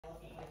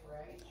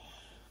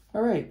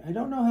All right, I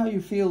don't know how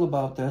you feel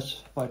about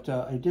this, but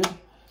I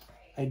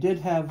did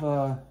have,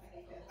 I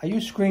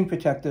use screen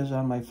protectors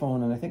on my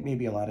phone, and I think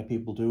maybe a lot of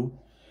people do.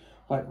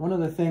 But one of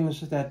the things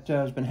that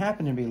has been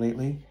happening to me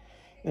lately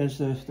is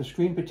the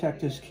screen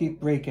protectors keep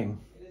breaking.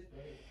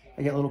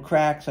 I get little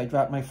cracks, I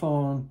drop my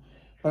phone,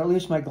 but at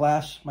least my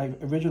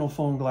original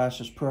phone glass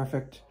is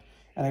perfect.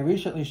 And I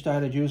recently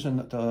started using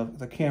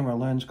the camera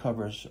lens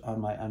covers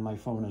on my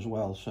phone as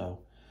well. So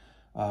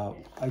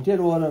I did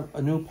order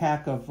a new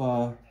pack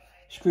of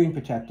screen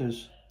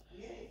protectors,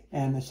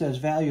 and it says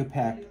value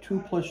pack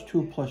 2 +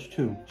 2 +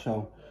 2.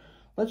 So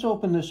let's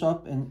open this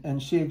up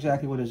and see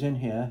exactly what is in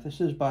here.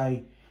 This is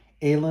by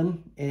Ailun,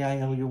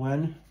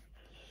 A-I-L-U-N.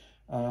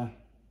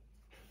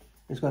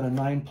 It's got a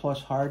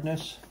 9+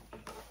 hardness,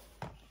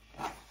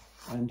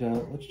 and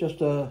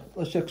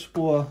let's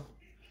explore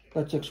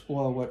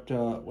what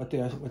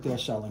they're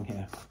selling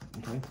here.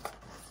 Okay.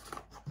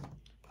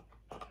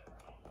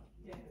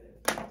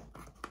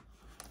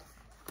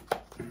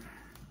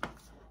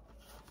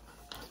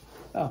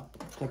 Oh,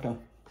 it's like I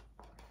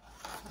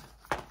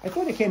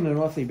thought it came in an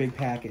awfully big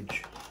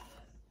package.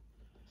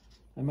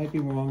 I might be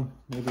wrong.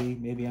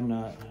 Maybe I'm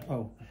not.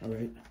 Oh, all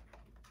right.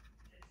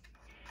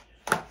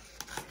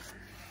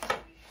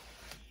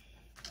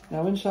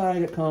 Now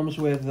inside it comes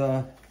with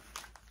a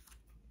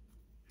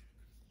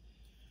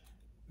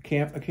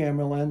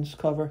camera lens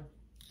cover.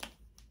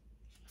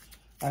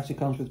 Actually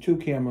comes with 2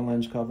 camera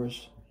lens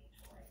covers.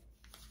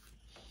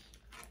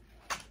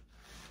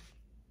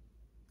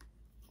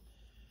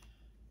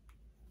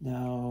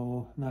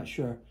 Now, not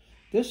sure.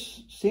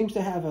 This seems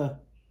to have a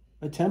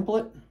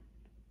template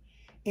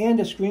and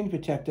a screen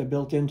protector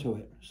built into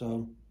it.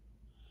 So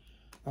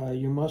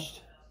you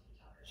must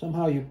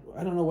somehow I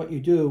don't know what you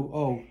do.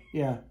 Oh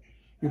yeah,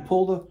 you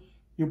pull the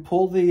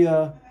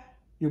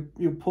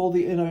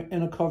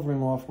inner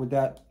covering off with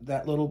that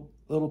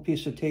little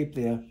piece of tape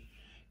there.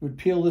 You would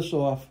peel this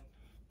off,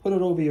 put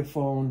it over your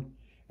phone,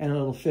 and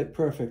it'll fit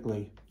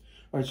perfectly.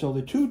 All right, so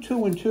the 2,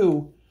 2, and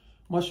 2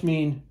 must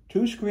mean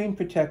 2 screen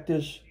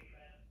protectors,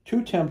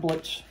 2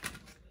 templates.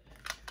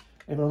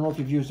 I don't know if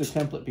you've used a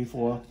template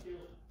before,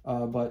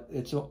 but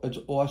it's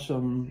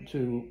awesome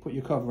to put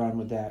your cover on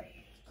with that.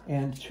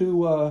 And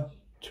two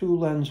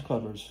lens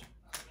covers.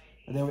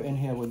 They were in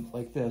here with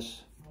like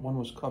this. One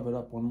was covered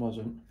up, one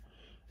wasn't.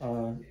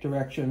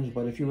 Directions,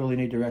 but if you really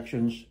need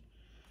directions,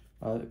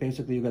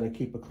 basically you got to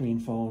keep a clean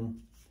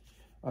phone.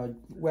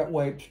 Wet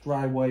wipes,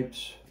 dry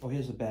wipes. Oh,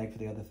 here's the bag for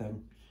the other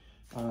thing.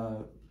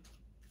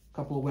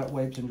 Couple of wet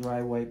wipes and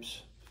dry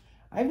wipes.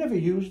 I've never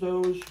used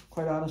those,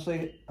 quite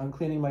honestly, on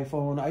cleaning my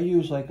phone. I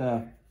use like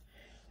a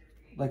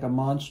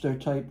monster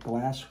type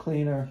glass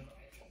cleaner,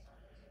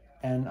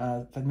 and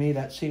for me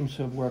that seems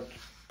to have worked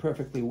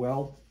perfectly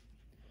well.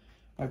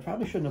 I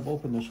probably shouldn't have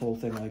opened this whole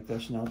thing like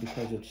this now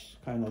because it's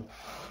kind of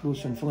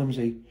loose and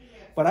flimsy.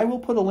 But I will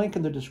put a link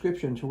in the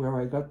description to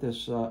where I got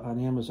this on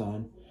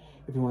Amazon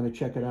if you want to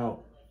check it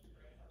out.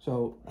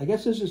 So I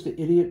guess this is the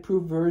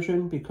idiot-proof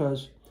version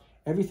because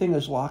everything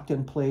is locked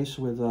in place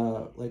with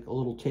like a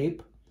little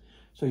tape.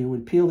 So you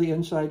would peel the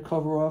inside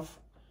cover off,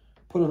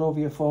 put it over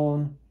your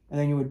phone, and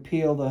then you would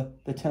peel the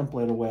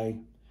template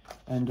away.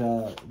 And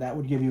that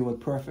would give you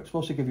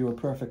supposed to give you a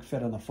perfect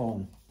fit on the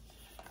phone.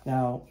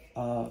 Now,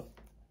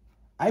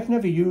 I've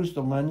never used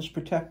the lens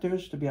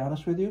protectors, to be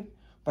honest with you,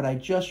 but I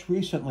just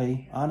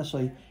recently,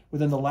 honestly,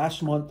 within the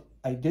last month,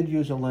 I did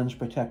use a lens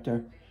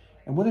protector.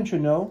 And wouldn't you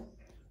know,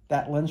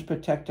 that lens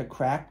protector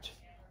cracked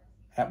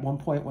at one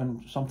point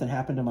when something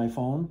happened to my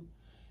phone.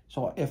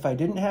 So if I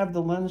didn't have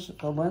the lens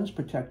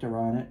protector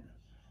on it,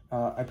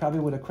 I probably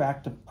would have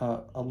cracked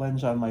a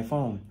lens on my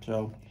phone.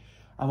 So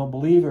I'm a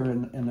believer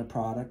in the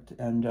product,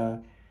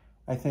 and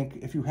I think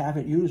if you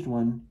haven't used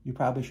one, you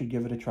probably should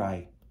give it a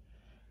try.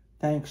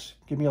 Thanks.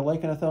 Give me a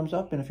like and a thumbs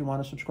up, and if you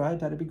want to subscribe,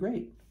 that'd be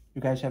great.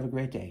 You guys have a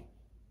great day.